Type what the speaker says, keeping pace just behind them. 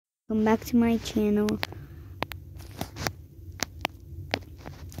Welcome back to my channel.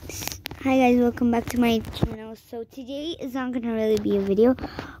 Hi guys, welcome back to my channel. So today is not gonna really be a video,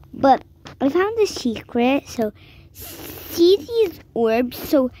 but I found a secret. So see these orbs.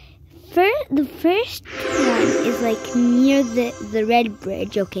 So the first one is like near the red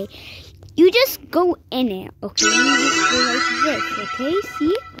bridge. Okay, you just go in it. Okay, you just go like this. Okay,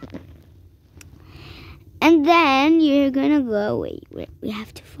 see. And then you're gonna go, wait, we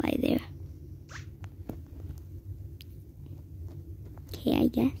have to fly there. Okay, I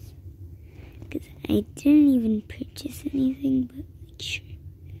guess. Because I didn't even purchase anything, but like, sure.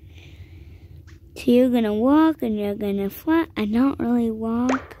 So you're gonna walk and you're gonna fly. I don't really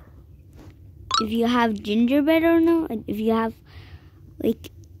walk. If you have gingerbread or no, if you have,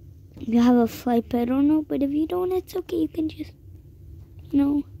 like, if you have a flight pad or no, but if you don't, it's okay. You can just,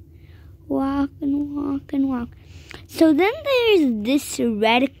 walk and walk and walk. So then there's this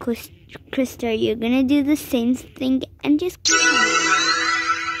red crystal. You're gonna do the same thing and just keep on.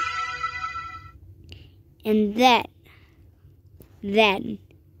 And then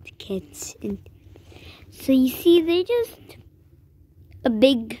the kids. So you see, they're just a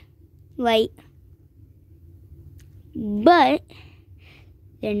big light, but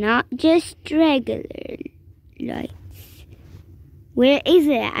they're not just regular lights. Where is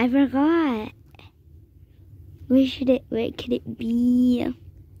it? I forgot. Where could it be?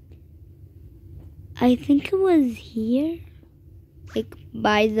 I think it was here. Like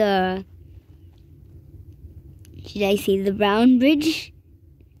by the, should I say the brown bridge?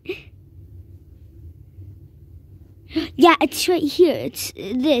 Yeah, it's right here. It's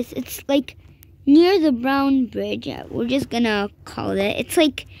this. It's like near the brown bridge. We're just gonna call it. It's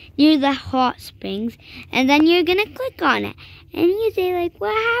like near the hot springs. And then you're gonna click on it. And you say like,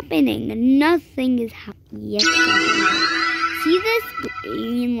 what's happening? Nothing is happening. Yes, see this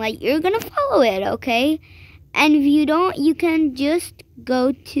green light? You're gonna follow it, okay? And if you don't, you can just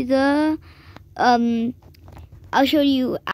go to the, I'll show you.